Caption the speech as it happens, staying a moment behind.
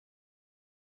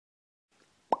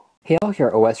Hey all, here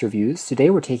at OS Reviews.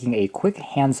 Today we're taking a quick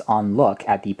hands-on look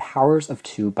at the powers of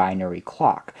 2 binary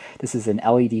clock. This is an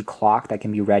LED clock that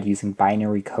can be read using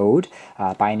binary code.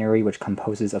 Binary, which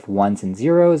composes of ones and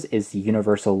zeros, is the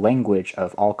universal language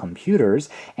of all computers,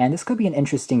 and this could be an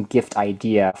interesting gift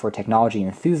idea for technology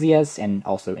enthusiasts and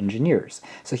also engineers.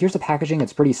 So here's the packaging.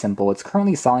 It's pretty simple. It's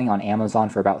currently selling on Amazon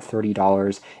for about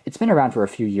 $30. It's been around for a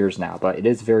few years now, but it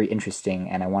is very interesting,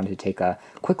 and I wanted to take a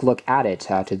quick look at it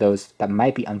to those that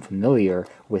might be unfamiliar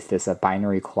with this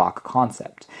binary clock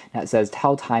concept. Now it says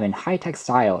tell time in high-tech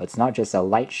style. It's not just a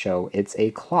light show, it's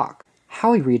a clock.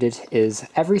 How we read it is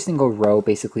every single row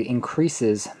basically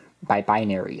increases by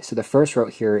binary. So the first row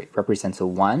here represents a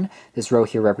 1, this row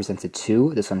here represents a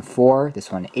 2, this one 4,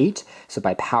 this one 8, so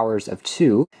by powers of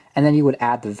 2, and then you would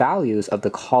add the values of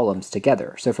the columns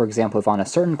together. So for example, if on a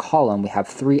certain column we have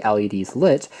 3 LEDs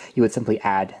lit, you would simply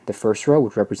add the first row,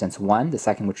 which represents 1, the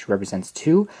second, which represents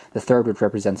 2, the third, which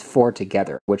represents 4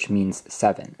 together, which means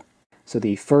 7. So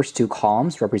the first 2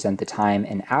 columns represent the time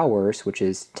in hours, which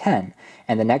is 10.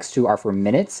 And the next 2 are for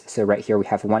minutes. So right here we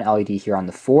have 1 LED here on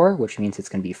the 4, which means it's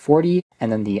going to be 40.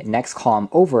 And then the next column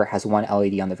over has 1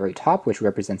 LED on the very top, which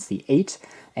represents the 8.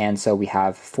 And so we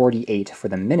have 48 for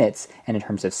the minutes. And in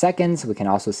terms of seconds, we can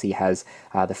also see has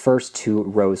the first 2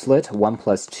 rows lit, 1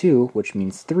 plus 2, which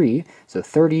means 3, so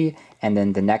 30. And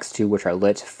then the next 2, which are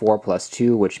lit, 4 plus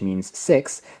 2, which means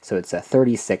 6. So it's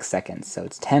 36 seconds. So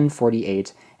it's 10,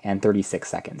 48, and 36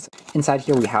 seconds. Inside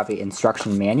here we have an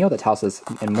instruction manual that tells us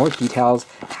in more details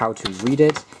how to read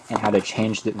it and how to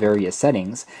change the various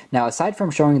settings. Now aside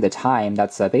from showing the time,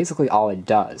 that's basically all it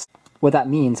does. What that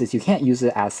means is you can't use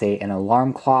it as, say, an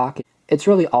alarm clock. It's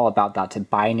really all about that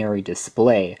binary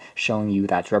display showing you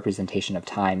that representation of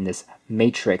time, this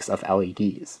matrix of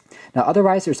LEDs. Now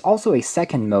otherwise there's also a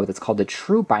second mode that's called the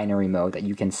true binary mode that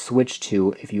you can switch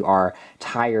to if you are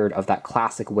tired of that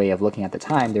classic way of looking at the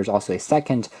time. There's also a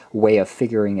second way of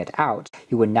figuring it out.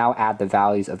 You would now add the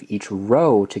values of each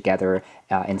row together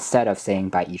instead of saying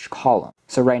by each column.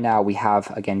 So right now we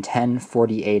have, again, 10,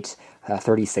 48,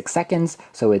 36 seconds,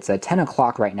 so it's 10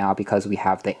 o'clock right now because we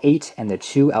have the 8 and the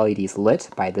 2 LEDs lit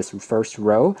by this first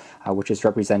row, which is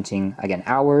representing, again,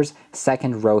 hours.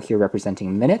 Second row here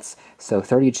representing minutes, so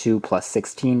 32 plus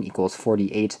 16 equals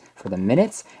 48 for the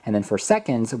minutes, and then for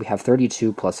seconds we have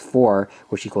 32 plus 4,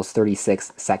 which equals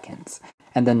 36 seconds.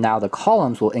 And then now the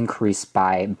columns will increase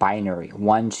by binary,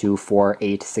 1, 2, 4,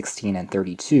 8, 16, and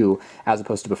 32, as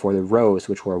opposed to before the rows,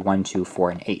 which were 1, 2, 4,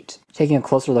 and 8. Taking a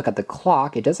closer look at the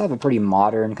clock, it does have a pretty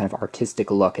modern, kind of artistic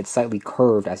look. It's slightly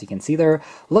curved, as you can see there.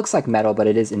 Looks like metal, but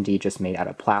it is indeed just made out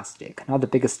of plastic. Not the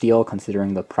biggest deal,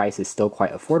 considering the price is still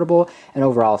quite affordable, and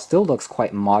overall still looks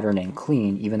quite modern and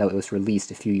clean, even though it was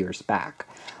released a few years back.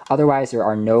 Otherwise, there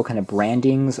are no kind of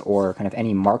brandings or kind of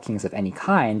any markings of any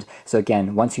kind. So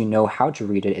again, once you know how to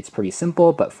read it, it's pretty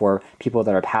simple, but for people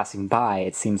that are passing by,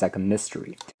 it seems like a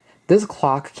mystery. This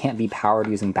clock can't be powered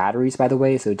using batteries, by the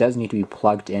way, so it does need to be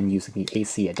plugged in using the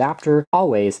AC adapter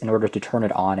always in order to turn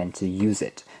it on and to use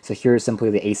it. So here's simply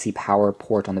the AC power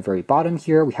port on the very bottom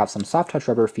here. We have some soft touch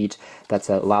rubber feet that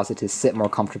allows it to sit more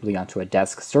comfortably onto a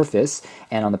desk surface.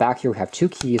 And on the back here, we have 2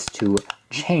 keys to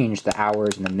change the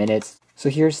hours and the minutes. So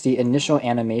here's the initial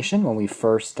animation when we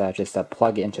first just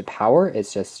plug it into power.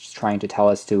 It's just trying to tell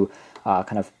us to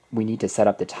we need to set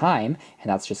up the time, and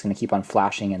that's just going to keep on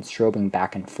flashing and strobing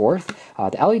back and forth.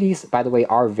 The LEDs, by the way,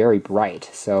 are very bright,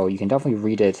 so you can definitely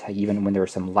read it even when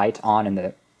there's some light on in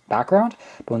the background,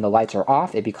 but when the lights are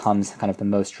off, it becomes kind of the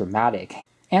most dramatic.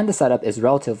 And the setup is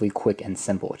relatively quick and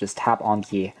simple. Just tap on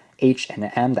the H and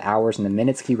the M, the hours and the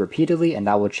minutes key repeatedly, and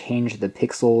that will change the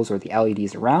pixels or the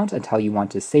LEDs around until you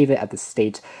want to save it at the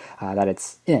state that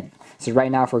it's in. So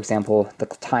right now, for example, the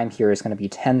time here is going to be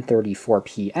 10:34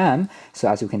 p.m. So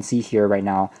as you can see here right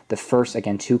now, the first,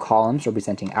 again, 2 columns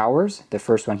representing hours. The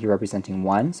first one here representing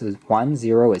 1, so 1,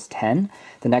 0 is 10.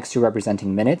 The next 2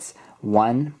 representing minutes,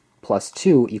 1 plus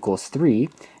 2 equals 3,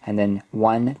 and then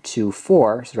 1, 2,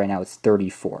 4, so right now it's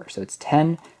 34. So it's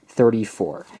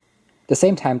 10:34. The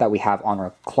same time that we have on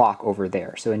our clock over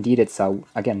there. So indeed it's,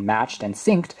 again, matched and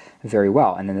synced very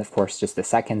well. And then of course just the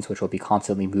seconds, which will be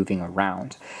constantly moving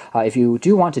around. If you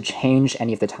do want to change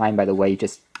any of the time, by the way, you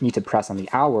just need to press on the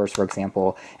hours, for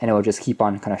example, and it will just keep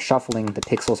on kind of shuffling the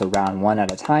pixels around one at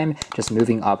a time, just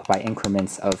moving up by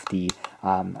increments of the,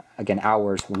 again,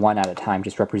 hours one at a time,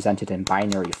 just represented in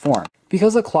binary form.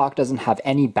 Because the clock doesn't have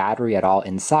any battery at all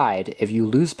inside, if you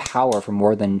lose power for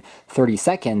more than 30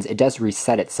 seconds, it does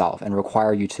reset itself and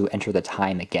require you to enter the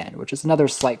time again, which is another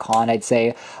slight con, I'd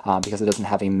say, because it doesn't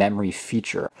have a memory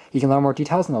feature. You can learn more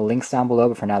details in the links down below,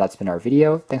 but for now, that's been our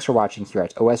video. Thanks for watching here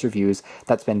at OS Reviews.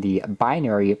 That's been the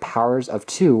binary a powers of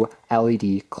 2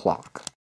 LED clock.